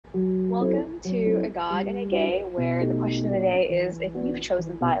Welcome to A God and a Gay, where the question of the day is if you've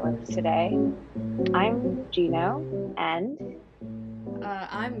chosen violence today. I'm Gino, and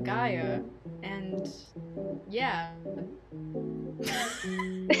I'm Gaia, and yeah,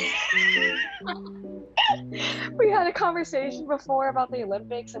 we had a conversation before about the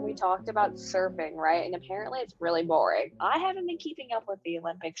Olympics and we talked about surfing, right? And apparently it's really boring. I haven't been keeping up with the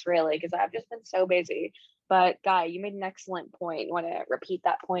Olympics really because I've just been so busy. But Guy, you made an excellent point. You want to repeat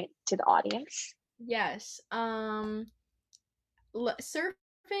that point to the audience? yes. Surfing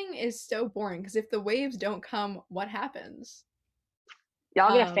is so boring because if the waves don't come, what happens?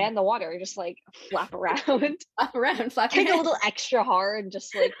 Y'all gonna Um, fan the water, just like flap around, flap around, flap your kick a little hands. extra hard,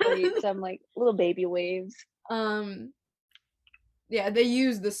 just like create some like little baby waves. Um, yeah, they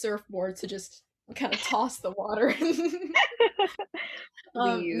use the surfboard to just kind of toss the water.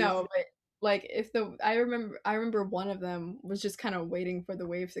 Please. No, but like if the I remember one of them was just kind of waiting for the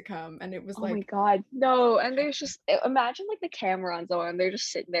waves to come, and it was Oh my like God, no. And there's just imagine like the camera on someone, they're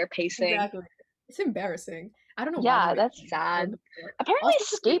just sitting there pacing. exactly. It's embarrassing. I don't know why they Yeah, make that's sad. Olympic sport. Apparently, Also,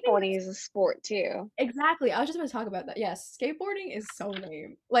 the funny thing skateboarding is, is a sport too. exactly. I was just about to talk about that. Yes, skateboarding is so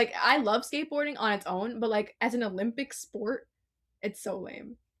lame. Like, I love skateboarding on its own, but like as an Olympic sport, it's so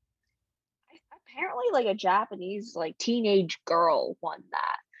lame. Apparently, like a Japanese like teenage girl won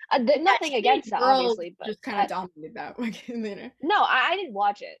that. Yeah, Nothing teenage against that, girls obviously, but just kind of dominated that. Like, later. no, I didn't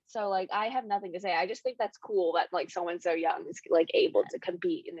watch it, so like I have nothing to say. I just think that's cool that like someone so young is like able to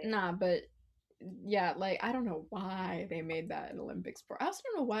compete in it. Nah, but yeah, like I don't know why they made that an Olympic sport. I also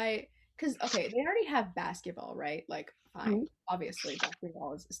don't know why, because okay, they already have basketball, right? Like, Mhm. fine, obviously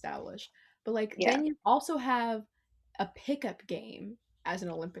basketball is established, but like Yeah. then you also have a pickup game as an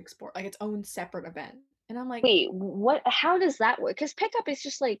Olympic sport, like its own separate event. And I'm like, Wait, what? How does that work? Because pickup is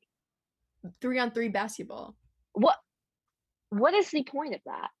just like 3-on-3 basketball. what? What is the point of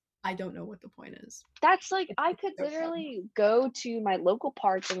that? I don't know what the point is. That's like It's I just could so dumb. literally go to my local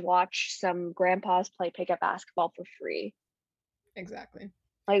park and watch some grandpas play pickup basketball for free. Exactly.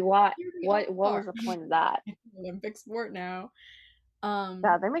 Like what? Here we What are. was the point of that? It's an Olympic sport now. Yeah, Um,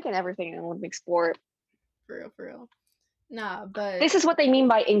 they're making everything an Olympic sport. for real, for real. Nah, but This is what they mean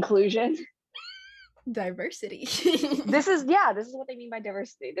by inclusion. diversity. This is what they mean by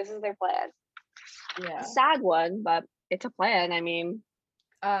diversity. This is their plan. A Yeah. sad one, but it's a plan. I mean,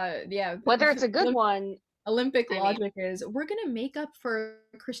 Yeah. whether it's a good one, Olympic I mean, logic is we're gonna make up for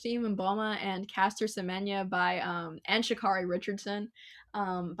Christine Mboma and Caster Semenya by and Shakari Richardson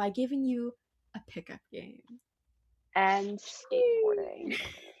by giving you a pickup game. and skateboarding.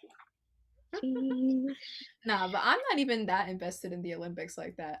 Nah, but I'm not even that invested in the Olympics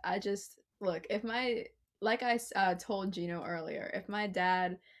like that. I just look if my like I told Gino earlier, if my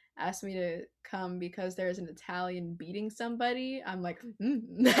dad asked me to come because there's an Italian beating somebody, I'm like,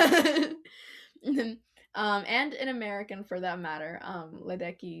 mm. And an American for that matter,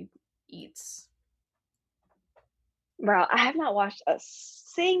 Ledecky eats. Bro, I have not watched a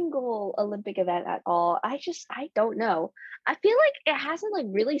single Olympic event at all. I don't know. I feel like it hasn't like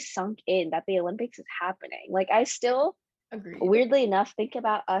really sunk in that the Olympics is happening. Like I still, Agreed. weirdly enough, think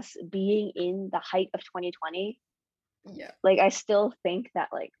about us being in the height of 2020. Yeah. Like I still think that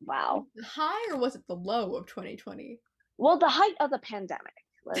like, wow. The high or was it the low of 2020? Well, the height of the pandemic,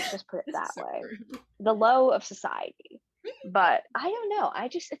 let's just put it This is that so way. true. The low of society. But I don't know.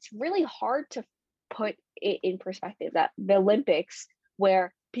 It's really hard to put it in perspective that the Olympics,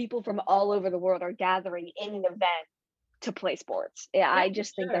 where people from all over the world are gathering in an event to play sports. Yeah, Yeah, I for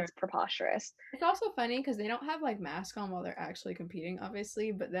just think sure. that's preposterous. It's also funny because they don't have like masks on while they're actually competing,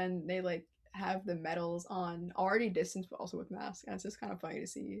 obviously, but then they like have the medals on already distanced, but also with masks. And it's just kind of funny to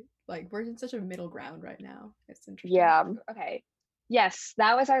see. Like we're in such a middle ground right now. It's interesting. Yeah. Okay. Yes,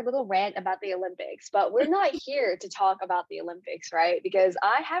 that was our little rant about the Olympics, but we're not here to talk about the Olympics, right? Because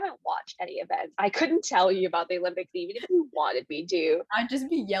I haven't watched any events. I couldn't tell you about the Olympics even if you wanted me to. I'd just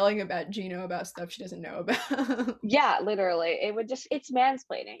be yelling about Gino about stuff she doesn't know about. Yeah, literally. It would just, it's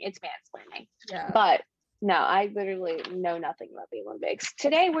mansplaining. It's mansplaining. Yeah. But no, I literally know nothing about the Olympics.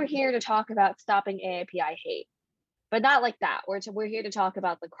 Today, we're here to talk about stopping AAPI hate, but not like that. We're here to talk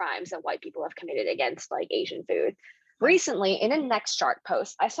about the crimes that white people have committed against like Asian food. That's Recently, in a Next Chart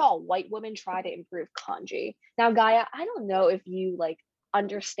post, I saw a white woman try to improve kanji. Now, Gaia, I don't know if you like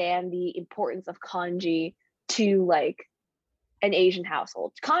understand the importance of kanji to like an Asian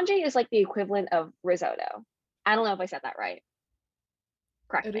household. Kanji is like the equivalent of risotto. I don't know if I said that right.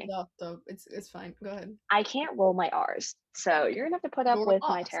 Correct it is me. off though. It's fine. Go ahead. I can't roll my R's, so you're gonna have to put up You're with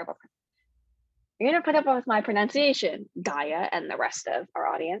my lost. terrible. You're gonna put up with my pronunciation, Gaia, and the rest of our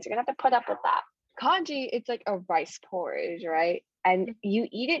audience. You're gonna have to put up with that. Kanji, it's like a rice porridge, right? and you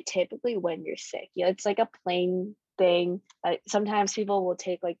eat it typically when you're sick. Yeah, it's like a plain thing. Sometimes people will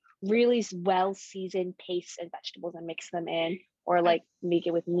take like really well seasoned pastes and vegetables and mix them in, or like make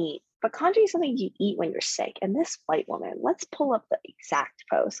it with meat. But congee is something you eat when you're sick. And this white woman, let's pull up the exact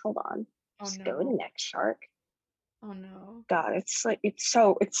post. Hold on. Oh Just go to no. next shark. Oh no. God, it's like it's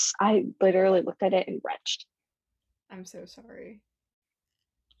I literally looked at it and retched. I'm so sorry.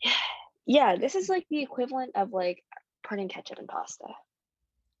 Yeah, this is like the equivalent of like putting ketchup in pasta.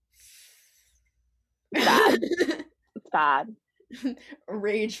 Bad. It's bad.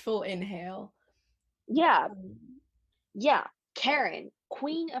 Rageful inhale. Yeah. Yeah. Karen,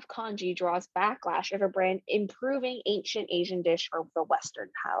 queen of congee, draws backlash of her brand improving ancient Asian dish for the Western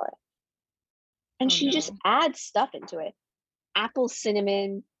palate. And Oh she just no. adds stuff into it. Apple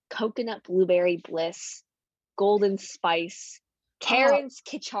cinnamon, coconut blueberry bliss, golden spice, Oh, Karen's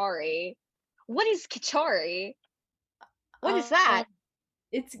kichari. What is kichari? What is um, that?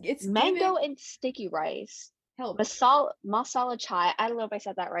 it's Mango giving and sticky rice. help. Masala chai. I don't know if I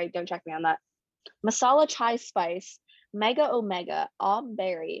said that right. Don't check me on that. Masala chai spice, mega omega, almond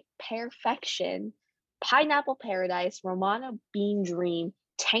berry, perfection, pineapple paradise, Romana bean dream,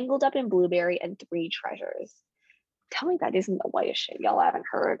 tangled up in blueberry, and three treasures. Tell me that isn't the whitest shit y'all haven't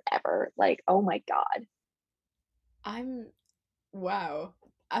heard ever. Like, oh my god. I'm wow.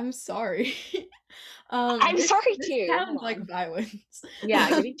 I'm sorry. I'm This sorry this too. Hold sounds like on. violence. Yeah,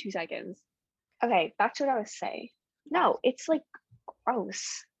 give me 2 seconds. Okay, back to what I was saying. No, it's like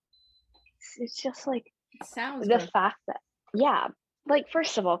gross. It's just like It sounds the gross. fact that, yeah, like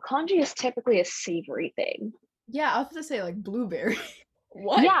first of all, congee is typically a savory thing. Yeah, I was gonna say like blueberry.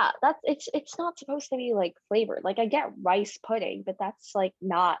 What? Yeah, that's it's not supposed to be like flavored. Like I get rice pudding, but that's like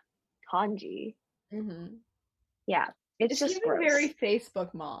not congee. Hmm. Yeah, it's It's just giving gross. very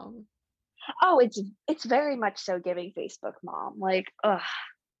Facebook mom. Oh, it's very much so giving Facebook mom. Like, ugh,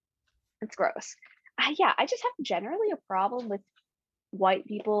 it's gross. Yeah, I just have generally a problem with white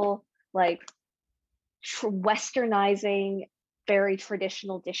people like westernizing very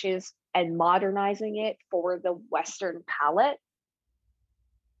traditional dishes and modernizing it for the Western palate.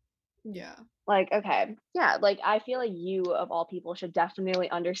 Yeah. Like, okay, yeah, like I feel like you of all people should definitely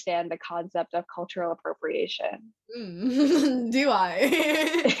understand the concept of cultural appropriation. Do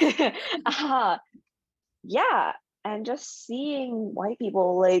I? uh, yeah, and just seeing white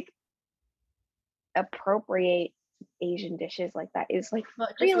people like appropriate Asian dishes like that is like But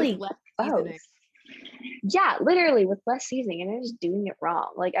just with really less gross. seasoning. Yeah, literally with less seasoning and they're just doing it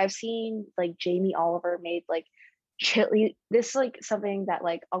wrong. Like I've seen like Jamie Oliver made like chili. This is like something that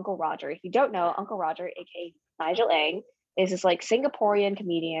like Uncle Roger. If you don't know, Uncle Roger, aka Nigel Ang, is this like Singaporean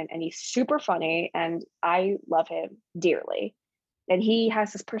comedian and he's super funny and I love him dearly. And he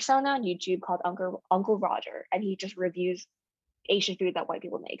has this persona on YouTube called Uncle Roger, and he just reviews Asian food that white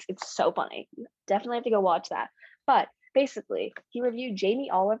people makes. It's so funny. You definitely have to go watch that. But basically, he reviewed Jamie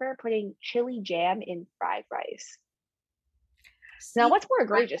Oliver putting chili jam in fried rice. Now, See, what's more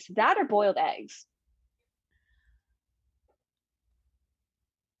egregious, that or boiled eggs?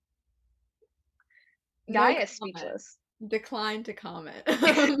 no Gaia is comment. speechless. Decline to comment.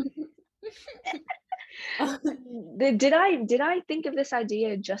 Did I think of this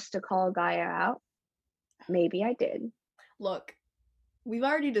idea just to call Gaia out? Maybe I did. Look, we've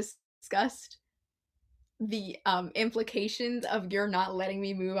already discussed the implications of you're not letting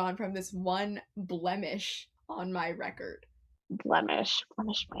me move on from this one blemish on my record. Blemish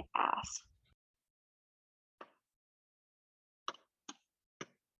my ass.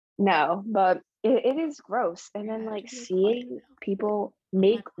 No, but it is gross. And I then have like to be quiet seeing now. people My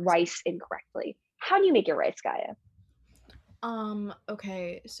make rice incorrectly. How do you make your rice, Gaia?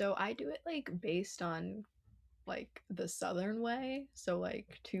 okay, so I do it like based on like the southern way. So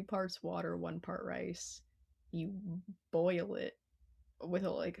like 2 parts water, 1 part rice. You boil it with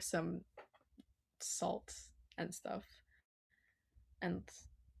like some salt and stuff. And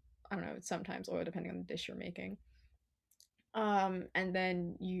I don't know, sometimes oil depending on the dish you're making. And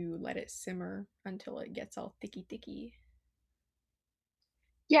then you let it simmer until it gets all thicky.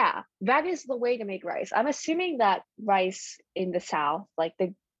 Yeah, that is the way to make rice. I'm assuming that rice in the South, like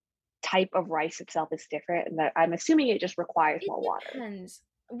the type of rice itself is different, and that I'm assuming it just requires It more water. depends.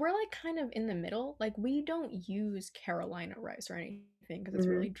 We're like kind of in the middle. Like we don't use Carolina rice or anything because it's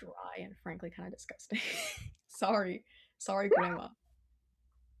Hmm. really dry and frankly kind of disgusting. Sorry. Sorry, grandma.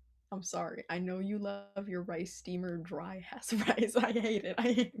 I'm sorry. I know you love your rice steamer dry ass rice. I hate it. I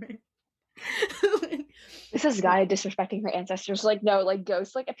hate it. This is Gaia disrespecting her ancestors. Like, no, like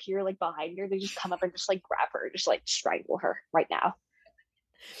ghosts like appear like behind her. They just come up and just like grab her, just like strangle her right now.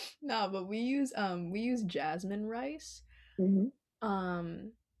 No, but we use jasmine rice. Hmm.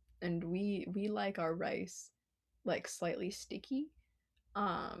 Um, and we like our rice like slightly sticky.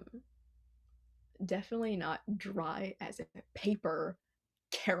 Um, definitely not dry as a paper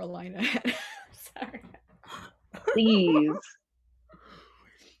Carolina. Sorry. Please.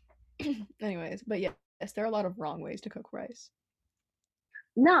 Anyways, but yes, there are a lot of wrong ways to cook rice.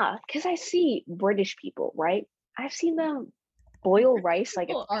 Nah, because I see British people, right? I've seen them boil rice like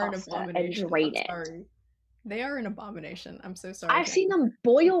it's People are an pasta and abomination. drain I'm it. sorry. They are an abomination. I'm so sorry, I've seen Chinese. them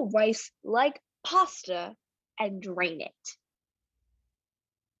boil rice like pasta and drain it.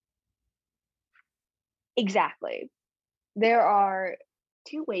 Exactly. There are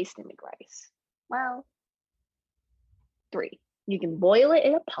two ways to make rice. Well, three. You can boil it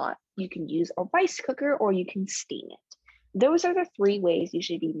in a pot, you can use a rice cooker, or you can steam it. Those are the three ways you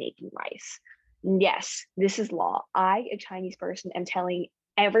should be making rice. Yes, this is law. I, a Chinese person, am telling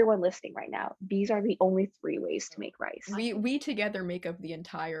everyone listening right now, these are the only three ways to make rice. We together make up the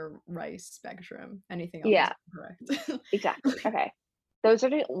entire rice spectrum. Anything else Yeah, is incorrect. exactly. Okay. Those are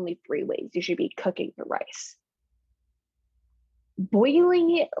the only three ways you should be cooking your rice.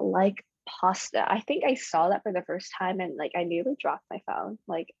 Boiling it like pasta. I think I saw that for the first time and like I nearly dropped my phone.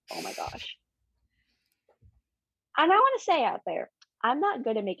 Like, oh my gosh. And I want to say out there, I'm not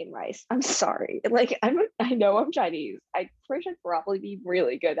good at making rice. I'm sorry. Like I know I'm Chinese. I should probably be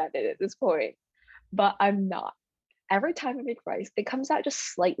really good at it at this point, but I'm not. Every time I make rice, it comes out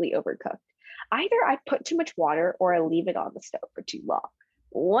just slightly overcooked. Either I put too much water or I leave it on the stove for too long.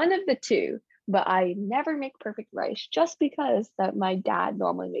 One of the two, but I never make perfect rice just because that my dad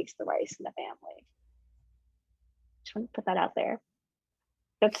normally makes the rice in the family. Just want to put that out there.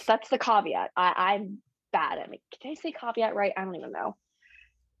 That's the caveat. I'm bad at it. Can I say caveat right? I don't even know.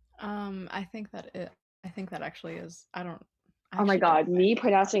 I think that actually is. I Oh my actually don't god, me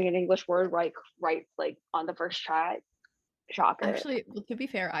pronouncing an English word right like on the first try. Shocker. actually, well, to be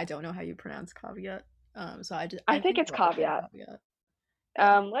fair, I don't know how you pronounce caveat. So I I think think it's you're right with caveat. caveat.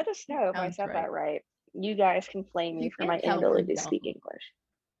 Yeah, Let us know if I sounds said right. that right. You guys can flame If you me for my can't tell, we're inability to dumb. speak English.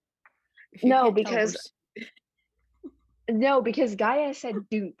 If you No, can't tell, because no, because Gaia said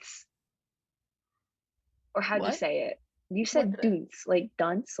doots. Or how'd you what? say it? You What said did doots, like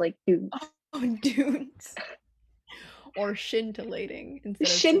dunce, like doots. Oh, dunes. Or scintillating instead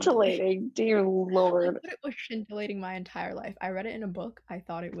of scintillating. Scintillating, dear I lord. thought it was scintillating my entire life. I read it in a book. I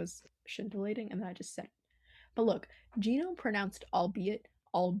thought it was scintillating, and then I just said it. But look, Gino pronounced albeit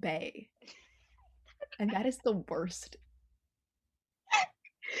albay, and that is the worst.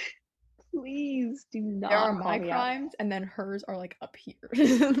 Please do There are not call my me out. crimes, and then hers are like up here.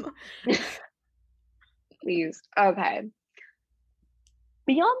 Please. Okay.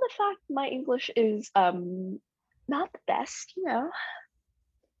 Beyond the fact my English is not the best,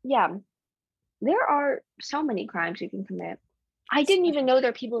 Yeah, there are so many crimes you can commit. I didn't even Special know there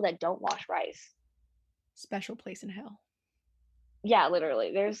are people that don't wash rice. special place in hell. Yeah,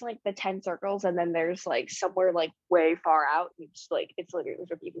 literally. There's like the 10 circles, and then there's like somewhere like way far out. It's literally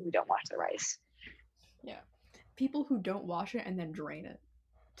for people who don't wash the rice. Yeah, people who don't wash it and then drain it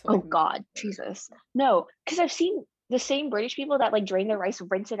to Oh like make God, it. Jesus. No, because I've seen the same British people that like drain their rice,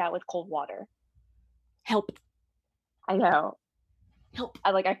 rinse it out with cold water. Help! I know. Help!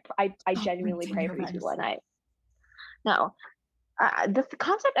 I Stop genuinely rinsing pray your for these people rice. at night. No, the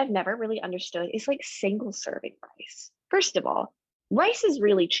concept I've never really understood is like single serving rice. First of all, rice is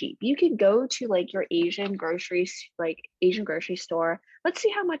really cheap. You could go to like your Asian grocery store. Let's see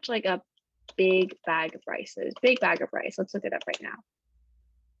how much like a big bag of rice is. Big bag of rice. Let's look it up right now.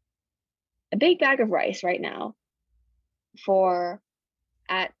 A big bag of rice right now for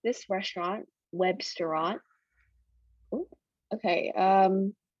at this restaurant, Websterant. Ooh, okay.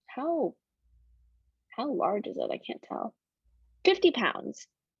 How large is it? I can't tell. 50 pounds.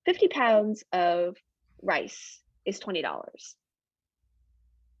 50 pounds of rice is $20,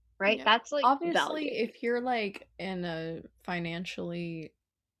 right? Yeah. That's like Obviously, value. if you're like in a financially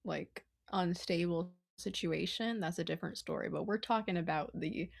like unstable situation, that's a different story. But we're talking about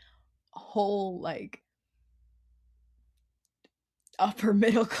the whole like upper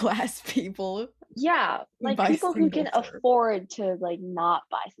middle class people Yeah, who like buy people who single can serve. afford to like not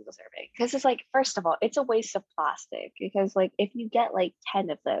buy single serving. Because it's like, first of all, it's a waste of plastic. Because like if you get like 10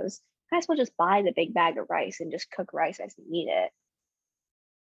 of those, might as well just buy the big bag of rice and just cook rice as you need it.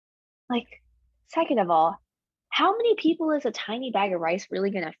 Like, second of all, how many people is a tiny bag of rice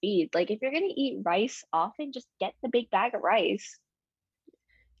really gonna feed? Like, if you're gonna eat rice often, just get the big bag of rice.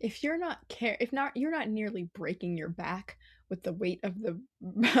 If not you're not nearly breaking your back with the weight of the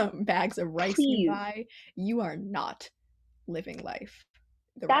bags of rice you Please. buy, you are not living life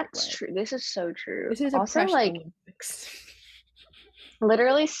the right That's way. true. This is so true. This is Also, oppression like, Olympics.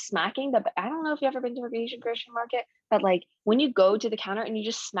 literally smacking the. I don't know if you've ever been to an Asian grocery market, but like when you go to the counter and you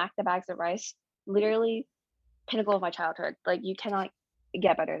just smack the bags of rice, literally pinnacle of my childhood. Like you cannot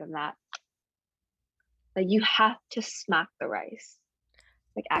get better than that. Like you have to smack the rice.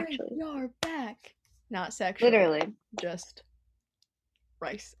 Like Bring actually, your back. Not sexually, literally. just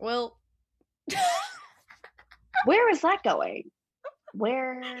rice. Well, Where is that going?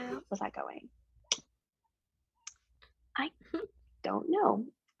 Where was that going? I don't know.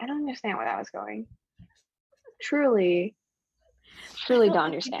 I don't understand where that was going. Truly, I truly feel don't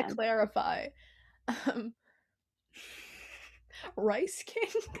like I need to understand. clarify. Um, Rice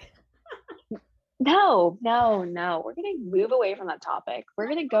King? No, no, no. We're gonna move away from that topic. We're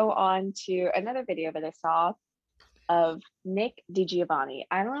gonna go on to another video that I saw of Nick DiGiovanni.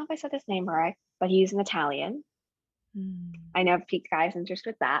 I don't know if I said his name right, but he's an Italian. I know I've piqued guys' interest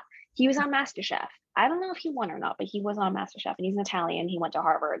with that. He was on MasterChef. I don't know if he won or not, but he was on MasterChef, and he's an Italian. He went to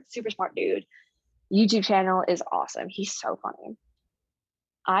Harvard. Super smart dude. YouTube channel is awesome. He's so funny.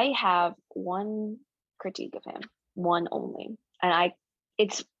 I have one critique of him, one only, and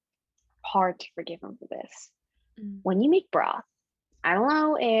it's hard to forgive him for this. When you make broth, I don't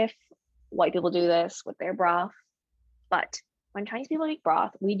know if white people do this with their broth, but when Chinese people make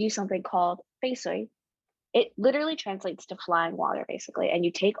broth, we do something called fei sui. It literally translates to flying water, basically. And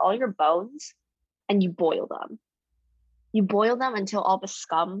you take all your bones and you boil them. You boil them until all the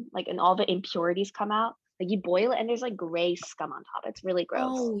scum, like, and all the impurities come out. Like, you boil it and there's like gray scum on top. It's really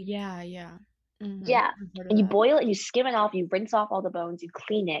gross. Oh, yeah, yeah. Yeah. I've heard of And you that. boil it and you skim it off, you rinse off all the bones, you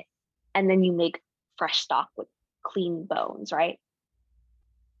clean it, and then you make fresh stock with clean bones, right?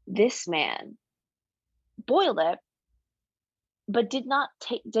 This man boiled it, but did not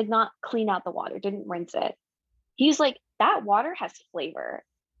clean out the water, didn't rinse it. He's like, that water has flavor.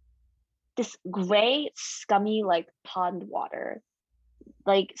 This gray, scummy, like pond water.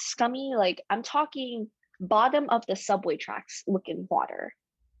 Like scummy, like I'm talking bottom of the subway tracks looking water.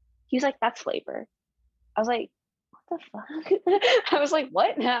 He's like, that's flavor. I was like, what the fuck? I was like,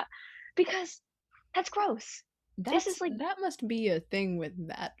 what? Because that's gross. This is like, That must be a thing with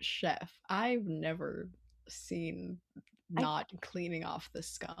that chef. I've never seen I not cleaning off the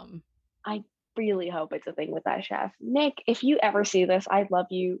scum. I really hope it's a thing with that chef. Nick, if you ever see this, I love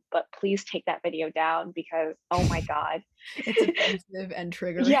you, but please take that video down because oh my god. It's offensive and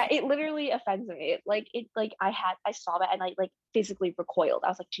triggering. Yeah, it literally offends me. I saw that and I like physically recoiled. I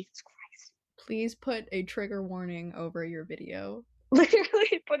was like, Jesus Christ. Please put a trigger warning over your video.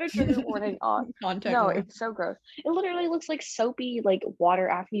 Literally put a trigger warning on. Content No, warning. it's so gross. It literally looks like soapy like water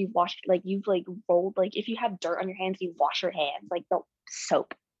after you wash like you've like rolled like if you have dirt on your hands, you wash your hands, like the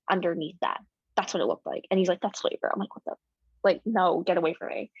soap underneath that. That's what it looked like. And he's like, that's flavor. I'm like, what the like, no, get away from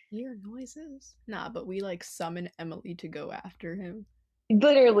me. Hear noises? Nah, but we like summon Emily to go after him.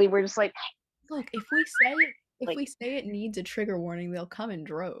 Literally, we're just like, Look, if like, we say it needs a trigger warning, they'll come in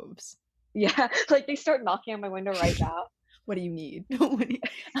droves. yeah, like they start knocking on my window right now. What do you need?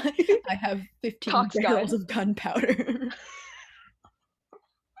 I have 15 Cox barrels gun. of gunpowder.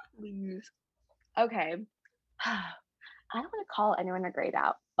 Please. Okay. I don't want to call anyone a grade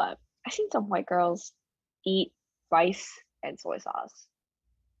out, but I've seen some white girls eat rice and soy sauce.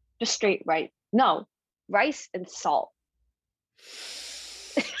 Just straight rice. No, rice and salt.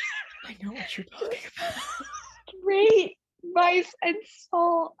 I know what you're talking about. Straight rice and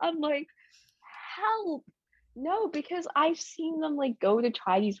salt. I'm like, help. No, because I've seen them like go to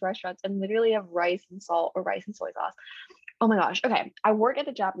Chinese restaurants and literally have rice and salt or rice and soy sauce. Oh my gosh. Okay. I work at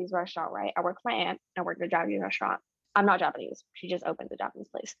the Japanese restaurant, right? I work with my aunt. I work at a Japanese restaurant. I'm not Japanese. She just opened the Japanese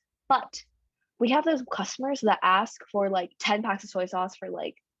place. But we have those customers that ask for like 10 packs of soy sauce for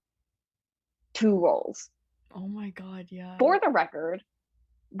like 2 rolls. Oh my god, yeah. For the record,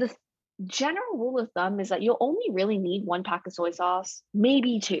 the general rule of thumb is that you'll only really need 1 pack of soy sauce,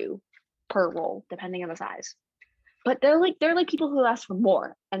 maybe 2 per roll, depending on the size. But they're like people who ask for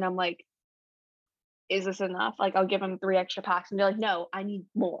more. And I'm like, is this enough? Like I'll give them 3 extra packs and they're like, no, I need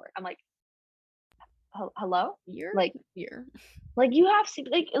more. I'm like, hello? Here? Like Here. like you have to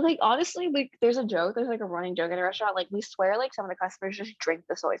like honestly, like there's like a running joke at a restaurant. Like we swear like some of the customers just drink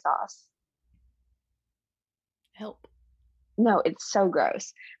the soy sauce. Help. No, it's so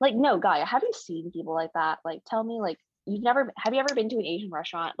gross. Like, no, Gaia, have you seen people like that? Like, tell me, like, have you ever been to an Asian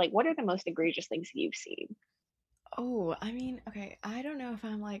restaurant? Like, what are the most egregious things you've seen? Oh, I mean, okay, I don't know if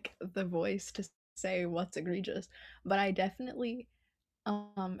I'm like the voice to say what's egregious, but I definitely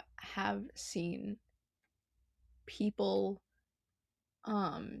have seen people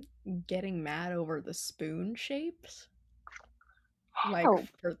um getting mad over the spoon shapes, like Oh,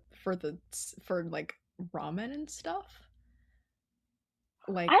 for like ramen and stuff.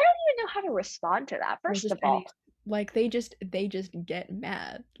 I Like, don't even know how to respond to that. or First just of all, any, like they just get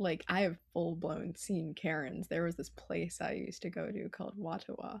mad. Like I have full blown seen Karens. There was this place I used to go to called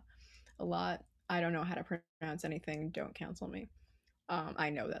Watawa a lot. I don't know how to pronounce anything. Don't cancel me. I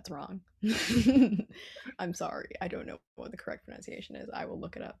know that's wrong. I'm sorry. I don't know what the correct pronunciation is. I will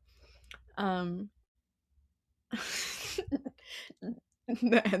look it up. Um,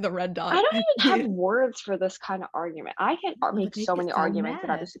 the red I dot. don't even have words for this kind of argument. I can No, make but they so get many so arguments about the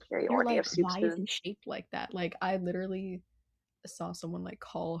mad. You're superiority like, of soup why is it spoons. shaped like that? Like, I literally saw someone like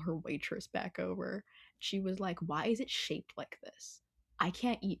call her waitress back over. She was like, why is it shaped like this? I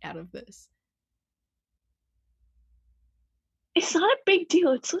can't eat out of this. It's not a big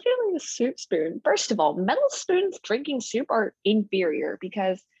deal. It's literally a soup spoon. First of all, metal spoons drinking soup are inferior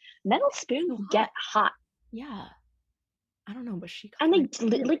because metal spoons Too get hot. hot Yeah. I don't know, but she got and like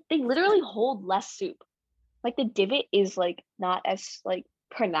really they literally upset. hold less soup. Like the divot is like not as like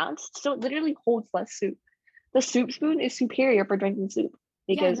pronounced, so it literally holds less soup. The soup spoon is superior for drinking soup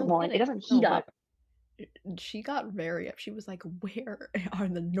Yeah, because no one, it kidding. doesn't No, heat but up. she got very up. She was like, where are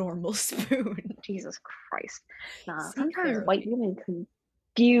the normal spoons? Jesus Christ. Nah, See, sometimes white clearly. women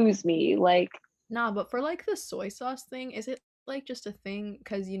confuse me. Like, Nah, but for like the soy sauce thing, is it like just a thing?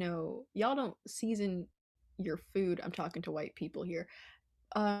 Because, y'all don't season your food. I'm talking to white people here.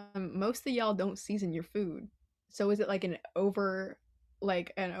 Most of y'all don't season your food. So is it like oh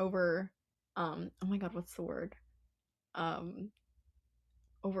my god, what's the word? Um,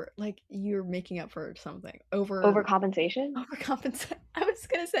 over, like you're making up for something. overcompensation. Overcompensate. I was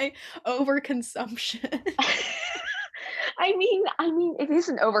gonna say overconsumption. I mean, it is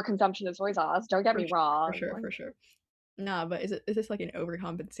an overconsumption of soy sauce. Don't get For me sure, for wrong. sure, for sure. Nah, but is this like an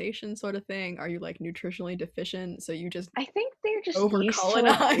overcompensation sort of thing? Are you like nutritionally deficient so you just I think they're just over used to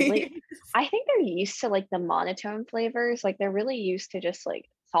like colonize? I think they're used to like the monotone flavors. Like they're really used to just like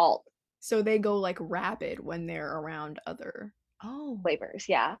salt So they go like rapid when they're around other. Oh, flavors.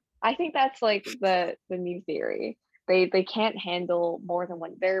 Yeah. I think that's like the new theory. They can't handle more than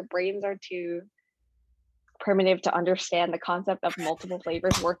one. Their brains are too primitive to understand the concept of multiple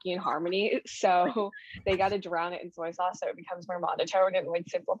flavors working in harmony. So they got to drown it in soy sauce so it becomes more monotone and like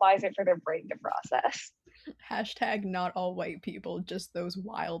simplifies it for their brain to process. hashtag not all white people, just those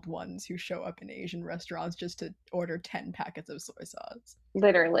wild ones who show up in Asian restaurants just to order 10 packets of soy sauce.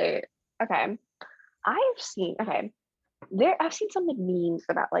 Literally. Okay. Okay. I've seen some of the memes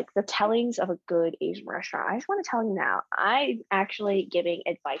about like the tellings of a good Asian restaurant. I just want to tell you now, I'm actually giving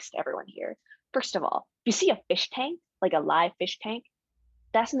advice to everyone here. First of all, if you see a fish tank, like a live fish tank,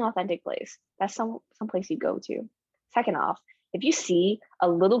 that's an authentic place. That's some place you go to. Second off, if you see a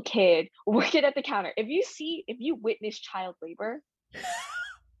little kid working at the counter, if you witness child labor,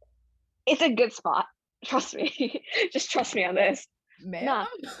 it's a good spot. Trust me. Just trust me on this. Ma'am? Nah,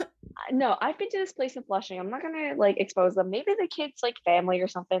 no, I've been to this place in Flushing. I'm not gonna like expose them. Maybe the kid's like family or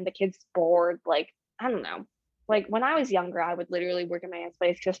something. The kid's bored. Like, I don't know. Like when I was younger, I would literally work in my aunt's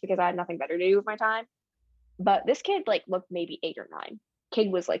place just because I had nothing better to do with my time. But this kid like looked maybe 8 or 9.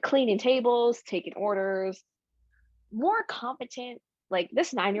 Kid was like cleaning tables, taking orders, more competent. Like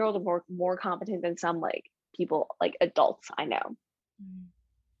this 9-year-old is more competent than some like people like adults I know.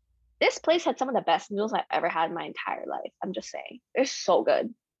 This place had some of the best meals I've ever had in my entire life. I'm just saying, they're so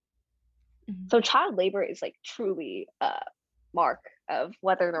good. Mhm. So child labor is like truly a mark of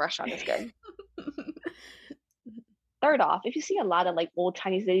whether the restaurant is good. Third off, if you see a lot of like old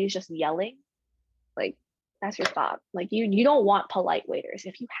Chinese ladies just yelling, like that's your spot. Like you don't want polite waiters.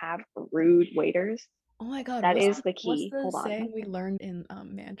 If you have rude waiters, Oh my god, that what's is the what's key. the Hold on. saying we learned in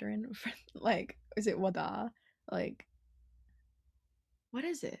Mandarin? Like, is it wada? Like, what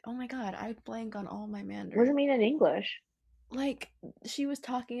is it? Oh my god, I blank on all my What does it Mandarin. mean in English? Like, she was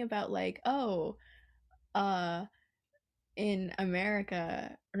talking about like, oh, uh, in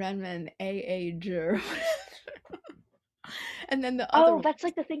America, Renmin age or and then the other Oh, one, that's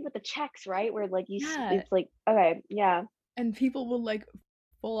like the thing with the checks, right? Where like yeah, it's like okay, yeah. and people will like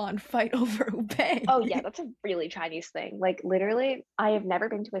full on fight over who Oh yeah, pay. that's a really Chinese thing. Like literally, I have never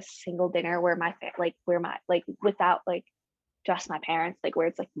been to a single dinner where like without like just my parents, like where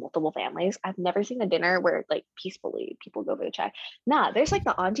it's like multiple families. I've never seen a dinner where like peacefully people go over to check. Nah, there's like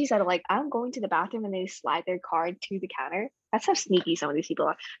the aunties that are like, I'm going to the bathroom and they slide their card to the counter. That's how sneaky some of these people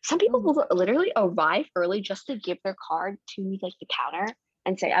are. Some people Oh, will literally arrive early just to give their card to like the counter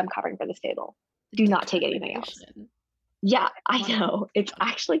and say, I'm covering for this table. the Do not take anything else. determination. Yeah, I I want to know. It's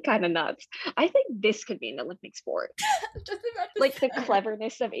actually kind of nuts. I think this could be an Olympic sport. just about to Like the say.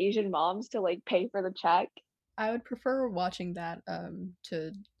 cleverness of Asian moms to like pay for the check. I would prefer watching that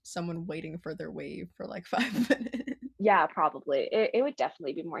to someone waiting for their wave for like 5 minutes. Yeah, probably. It would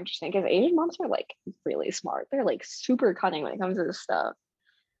definitely be more interesting because Asian moms are like really smart. They're like super cunning when it comes to this stuff.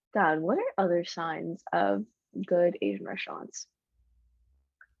 God, what are other signs of good Asian restaurants?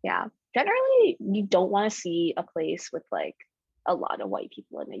 Yeah. Generally, you don't want to see a place with like a lot of white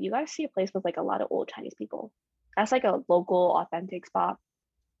people in it. You got to see a place with like a lot of old Chinese people. That's like a local, authentic spot.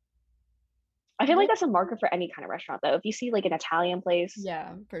 I feel like What? that's a marker for any kind of restaurant, though. If you see like an Italian place,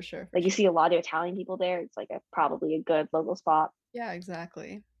 Yeah, for sure, for like you sure. see a lot of Italian people there, it's like probably a good local spot. Yeah,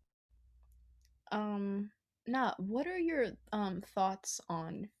 exactly. Um, Nah, what are your thoughts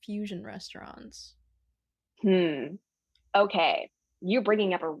on fusion restaurants? Hmm. Okay. You're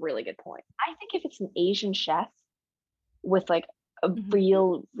bringing up a really good point. I think if it's an Asian chef with like a Hmm.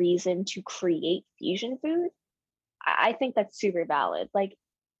 real reason to create fusion food, I think that's super valid. Like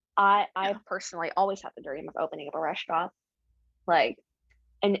I Yeah. personally always had the dream of opening up a restaurant. Like,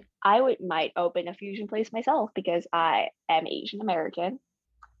 and I would might open a fusion place myself because I am Asian American.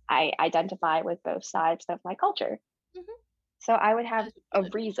 I identify with both sides of my culture. Hmm. So I would have As you a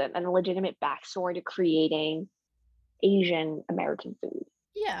should. reason and a legitimate backstory to creating Asian American food.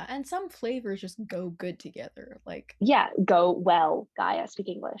 Yeah, and some flavors just go good together. Like, Yeah, go well, Gaia, speak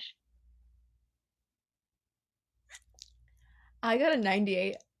English. I got a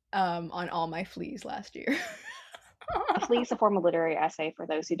 98 on all my fleas last year. A flea is a form of literary essay for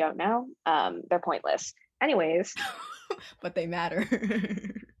those who don't know. They're pointless. Anyways, But they matter.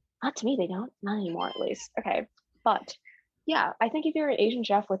 not to me, they don't. Not anymore, at least. Okay. But yeah, I think if you're an Asian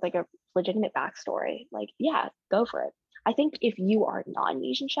chef with like a legitimate backstory, like, yeah, go for it. I think if you are not an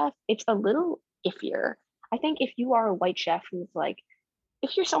Asian chef, it's a little iffier. I think if you are a white chef who's like,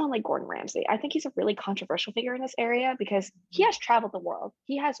 if you're someone like Gordon Ramsay, I think he's a really controversial figure in this area because he has traveled the world.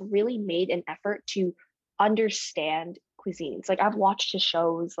 He has really made an effort to understand cuisines. Like I've watched his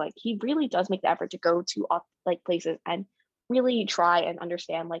shows, like he really does make the effort to go to like places and really try and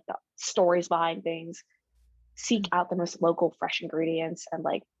understand like the stories behind things, seek out the most local fresh ingredients and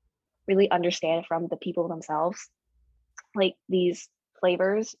like really understand from the people themselves like these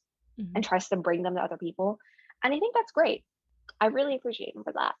flavors Mhm. and tries to bring them to other people. And I think that's great. I really appreciate him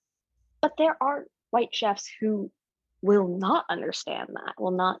for that. But there are white chefs who will not understand that,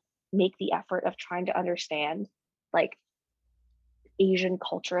 will not make the effort of trying to understand like Asian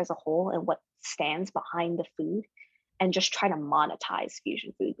culture as a whole and what stands behind the food and just try to monetize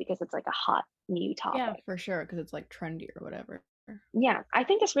fusion food because it's like a hot new Yeah, topic. for sure, because it's like trendy or whatever. Yeah, I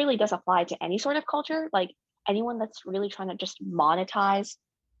think this really does apply to any sort of culture. Like anyone that's really trying to just monetize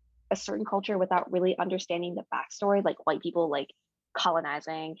a certain culture without really understanding the backstory, like white people like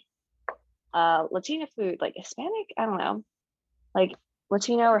colonizing Latino food, like Hispanic, I don't know, like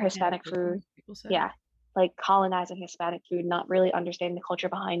Latino or Hispanic Hispanic food, food. people say. Yeah, like colonizing Hispanic food, not really understanding the culture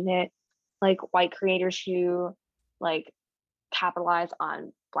behind it. Like white creators who like capitalize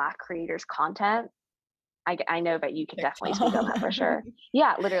on Black creators' content. I know that you can definitely speak on that TikTok. for sure.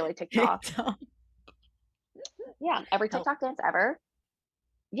 Yeah, literally TikTok. TikTok. Yeah, every Help. TikTok dance ever.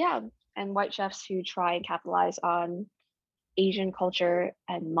 Yeah, and white chefs who try and capitalize on Asian culture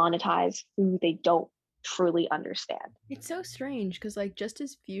and monetize food they don't truly understand. It's so strange because, like, just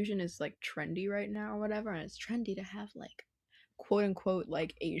as fusion is like trendy right now or whatever, and it's trendy to have like quote unquote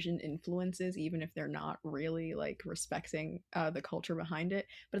like Asian influences, even if they're not really like respecting the culture behind it.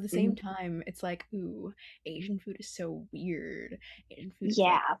 But at the same Mhm. time, it's like, ooh, Asian food is so weird. Asian food is like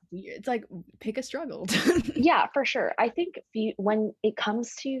Yeah, weird. It's like pick a struggle. yeah, for sure. I think when it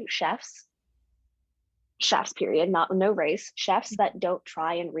comes to chefs, period, not no race, chefs that don't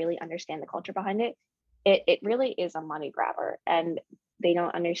try and really understand the culture behind it, it really is a money grabber, and they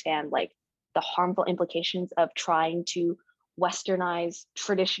don't understand like the harmful implications of trying to westernize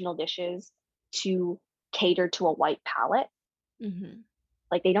traditional dishes to cater to a white palate. Hmm.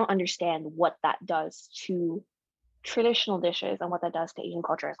 Like they don't understand what that does to traditional dishes and what that does to Asian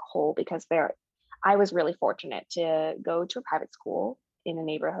culture as a whole because I was really fortunate to go to a private school in a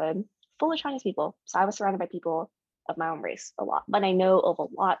neighborhood full of Chinese people. So I was surrounded by people of my own race a lot. But I know of a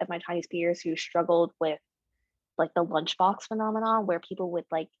lot of my Chinese peers who struggled with like the lunchbox phenomenon where people would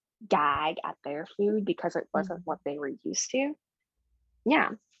like gag at their food because it wasn't what Hmm. they were used to. Yeah.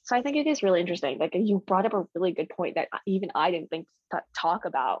 So I think it is really interesting. Like you brought up a really good point that even I didn't think to talk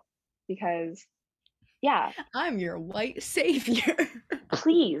about because yeah, I'm your white savior.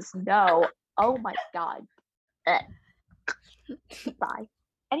 please no. Oh my god. Eh, bye.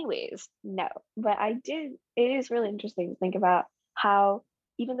 Anyways, no. But I did it is really interesting to think about how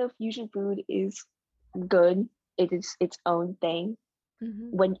even though fusion food is good, it is its own thing. Hmm.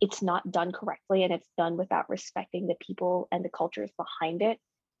 When it's not done correctly and it's done without respecting the people and the cultures behind it,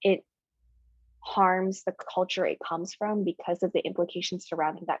 it harms the culture it comes from because of the implications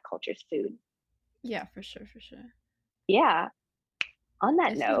surrounding that culture's food. Yeah, for sure, for sure. Yeah. On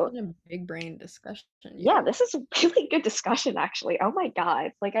that This has note, been a big brain discussion, yeah, yo. this is a really good discussion actually. Oh my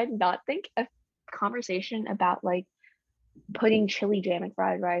god. Like I did not think a conversation about like putting chili jam and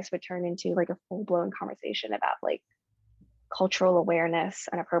fried rice would turn into like a full-blown conversation about like cultural awareness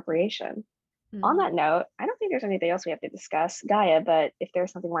and appropriation. On Mhm. that note, I don't think there's anything else we have to discuss, Gaia, but if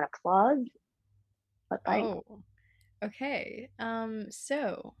there's something you want to plug, but like, Oh, okay.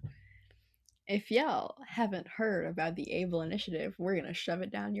 So if y'all haven't heard about the Able Initiative, we're gonna shove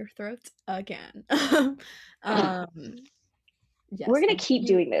it down your throats again. um, we're yes, gonna if keep you,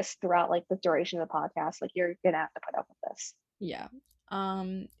 doing this throughout like the duration of the podcast. Like you're gonna have to put up with this. yeah.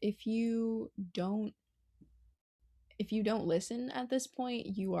 If you don't listen at this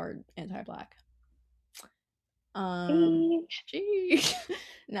point, you are anti-black. Um, Beach. gee.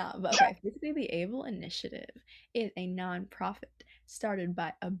 No, but okay. Basically, the Able Initiative is a nonprofit started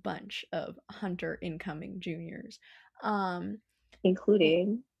by a bunch of Hunter incoming juniors, um, and-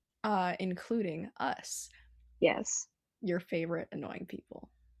 Including, including us, yes. your favorite annoying people.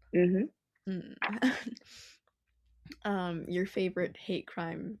 Hmm. Mm. Your favorite hate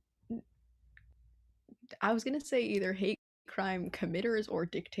crime. I was gonna say either hate crime committers or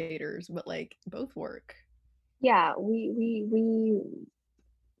dictators, but like both work. Yeah, we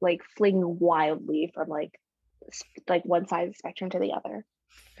like fling wildly from like one side of the spectrum to the other.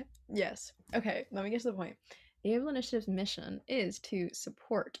 Yes. Okay, let me get to the point. The Able Initiative's mission is to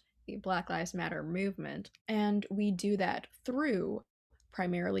support the Black Lives Matter movement, and we do that through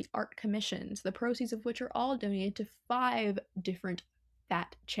primarily art commissions, the proceeds of which are all donated to 5 different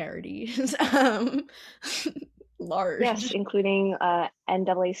fat charities. Yes, Large. including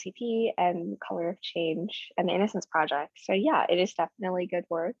NAACP and Color of Change and the Innocence Project. So yeah, it is definitely good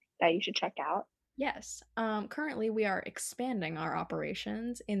work that you should check out. Yes. Currently, we are expanding our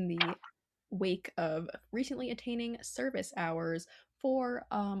operations in the wake of recently attaining service hours for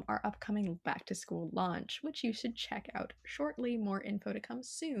our upcoming back to school launch, which you should check out shortly. More info to come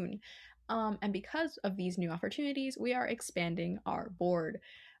soon. And because of these new opportunities, we are expanding our board.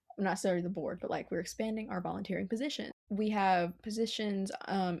 Not necessarily the board, but like we're expanding our volunteering position. We have positions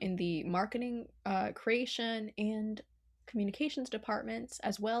in the marketing, creation, and communications departments,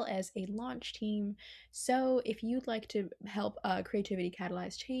 as well as a launch team. So if you'd like to help creativity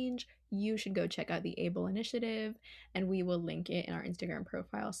catalyze change, you should go check out the Able Initiative, and we will link it in our Instagram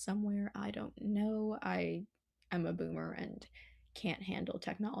profile somewhere. I don't know. I am a boomer and can't handle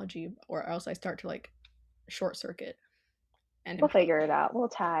technology, or else I start to like short circuit and We'll implode. figure it out. We'll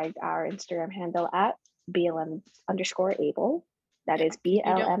tag our Instagram handle at BLM underscore able. That Yeah. is If you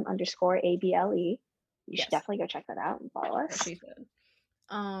don't, BLM underscore ABLE. You should yes, definitely go check that out and follow what us. she said.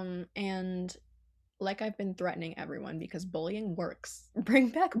 And like I've been threatening everyone because bullying works. Bring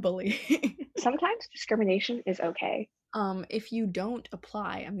back bullying. Sometimes discrimination is okay. If you don't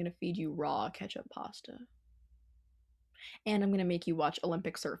apply, I'm gonna feed you raw ketchup pasta, and I'm gonna make you watch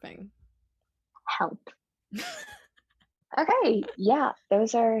Olympic surfing. Help. Okay, yeah,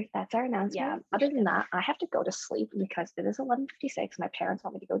 that's our announcement. Other than that, I have to go to sleep because it is 11:56. My parents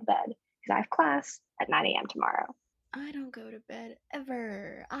want me to go to bed because I have class at 9 a.m. tomorrow. I don't go to bed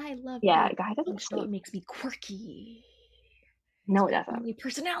ever. I love Yeah, being guy doesn't functional. It sleep. makes me quirky. It's No, it my doesn't. only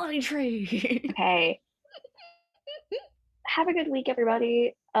personality trait. Okay, have a good week,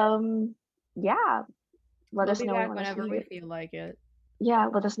 everybody. Yeah, let We'll us be know what you back want us to whenever we hear. feel like it. Yeah,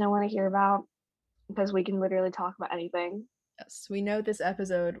 let us know what to hear about because we can literally talk about anything. Yes, we know this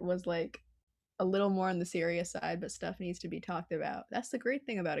episode was like a little more on the serious side, but stuff needs to be talked about. That's the great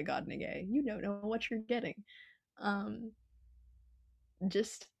thing about a God and a Gay. You don't know what you're getting. Um,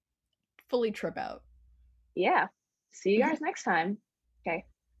 just fully trip out. Yeah. See you guys next time. Okay.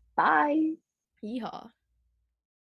 Bye. Yeehaw.